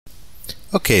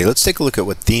Okay, let's take a look at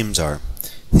what themes are.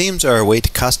 Themes are a way to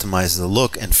customize the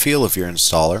look and feel of your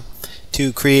installer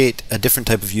to create a different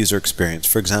type of user experience.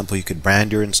 For example, you could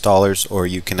brand your installers, or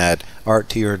you can add art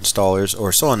to your installers,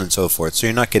 or so on and so forth. So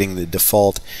you're not getting the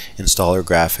default installer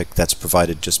graphic that's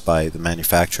provided just by the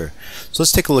manufacturer. So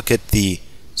let's take a look at the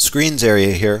screens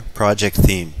area here, project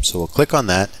theme. So we'll click on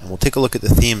that and we'll take a look at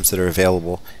the themes that are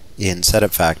available in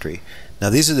Setup Factory. Now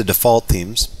these are the default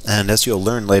themes, and as you'll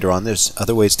learn later on, there's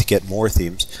other ways to get more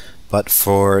themes. But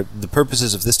for the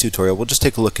purposes of this tutorial, we'll just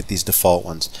take a look at these default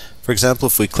ones. For example,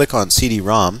 if we click on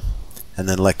CD-ROM and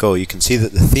then let go, you can see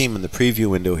that the theme in the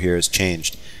preview window here has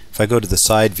changed. If I go to the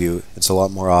side view, it's a lot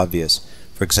more obvious.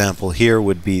 For example, here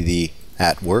would be the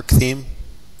at work theme,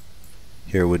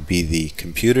 here would be the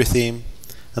computer theme,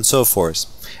 and so forth.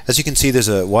 As you can see, there's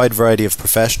a wide variety of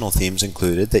professional themes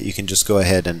included that you can just go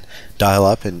ahead and dial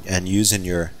up and use in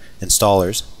your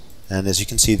installers. And as you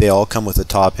can see, they all come with a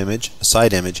top image, a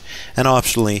side image, and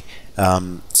optionally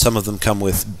some of them come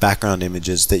with background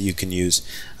images that you can use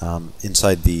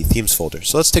inside the themes folder.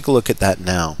 So let's take a look at that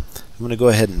now. I'm going to go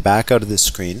ahead and back out of this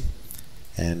screen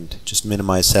and just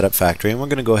minimize Setup Factory, and we're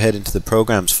going to go ahead into the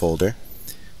Programs folder.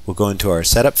 We'll go into our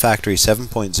Setup Factory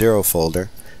 7.0 folder,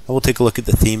 and we'll take a look at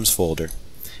the Themes folder.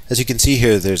 As you can see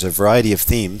here, there's a variety of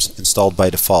themes installed by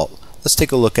default. Let's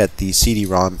take a look at the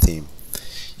CD-ROM theme.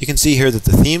 You can see here that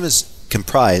the theme is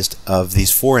comprised of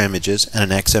these 4 images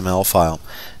and an XML file.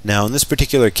 Now in this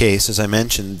particular case, as I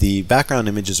mentioned, the background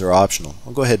images are optional.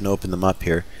 I'll go ahead and open them up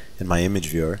here in my image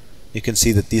viewer. You can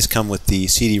see that these come with the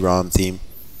CD-ROM theme,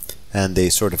 and they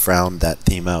sort of round that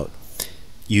theme out.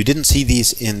 You didn't see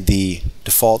these in the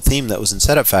default theme that was in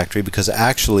Setup Factory because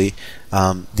actually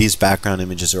these background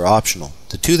images are optional.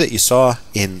 The 2 that you saw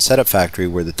in Setup Factory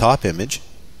were the top image,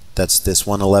 that's this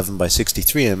 111 by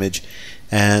 63 image,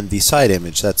 and the side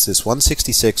image, that's this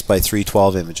 166 by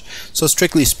 312 image. So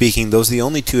strictly speaking, those are the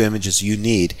only 2 images you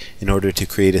need in order to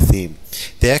create a theme.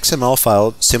 The XML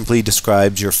file simply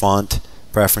describes your font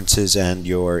preferences and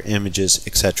your images,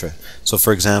 etc. So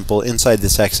for example, inside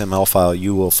this XML file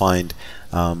you will find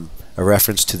a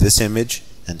reference to this image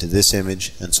and to this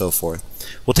image and so forth.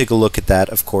 We'll take a look at that,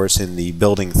 of course, in the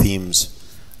building themes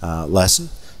lesson.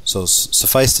 So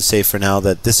suffice to say for now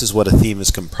that this is what a theme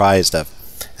is comprised of.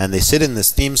 And they sit in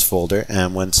this themes folder,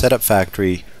 and when Setup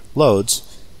Factory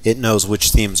loads, it knows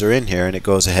which themes are in here, and it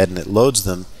goes ahead and it loads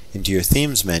them into your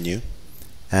themes menu.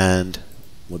 And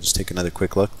we'll just take another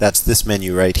quick look. That's this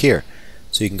menu right here.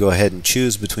 So you can go ahead and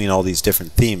choose between all these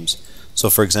different themes. So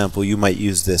for example, you might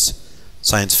use this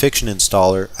science fiction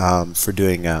installer for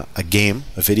doing a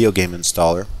video game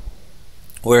installer,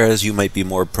 whereas you might be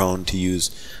more prone to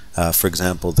use for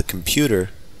example, the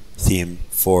computer theme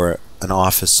for an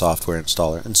office software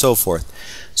installer, and so forth.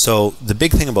 So the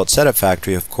big thing about Setup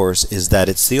Factory, of course, is that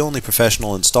it's the only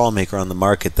professional install maker on the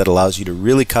market that allows you to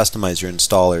really customize your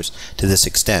installers to this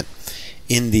extent.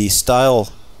 In the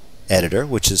Style Editor,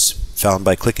 which is found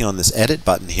by clicking on this Edit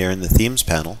button here in the Themes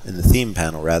panel,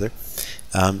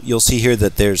 you'll see here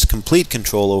that there's complete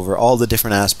control over all the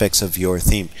different aspects of your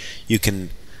theme. You can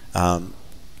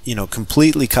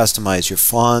completely customize your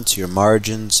fonts, your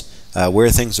margins, where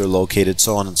things are located,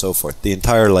 so on and so forth, the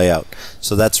entire layout.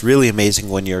 So that's really amazing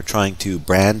when you're trying to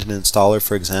brand an installer,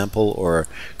 for example, or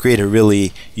create a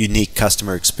really unique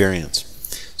customer experience.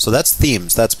 So that's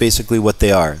themes. That's basically what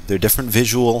they are. They're different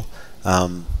visual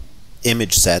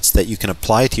image sets that you can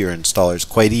apply to your installers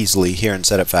quite easily here in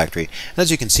Setup Factory. And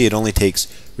as you can see, it only takes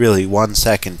really 1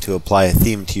 second to apply a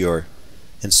theme to your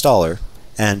installer,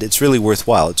 and it's really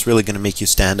worthwhile. It's really going to make you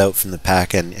stand out from the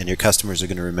pack, and your customers are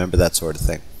going to remember that sort of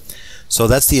thing. So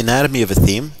that's the anatomy of a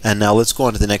theme, and now let's go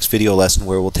on to the next video lesson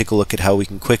where we'll take a look at how we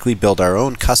can quickly build our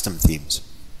own custom themes.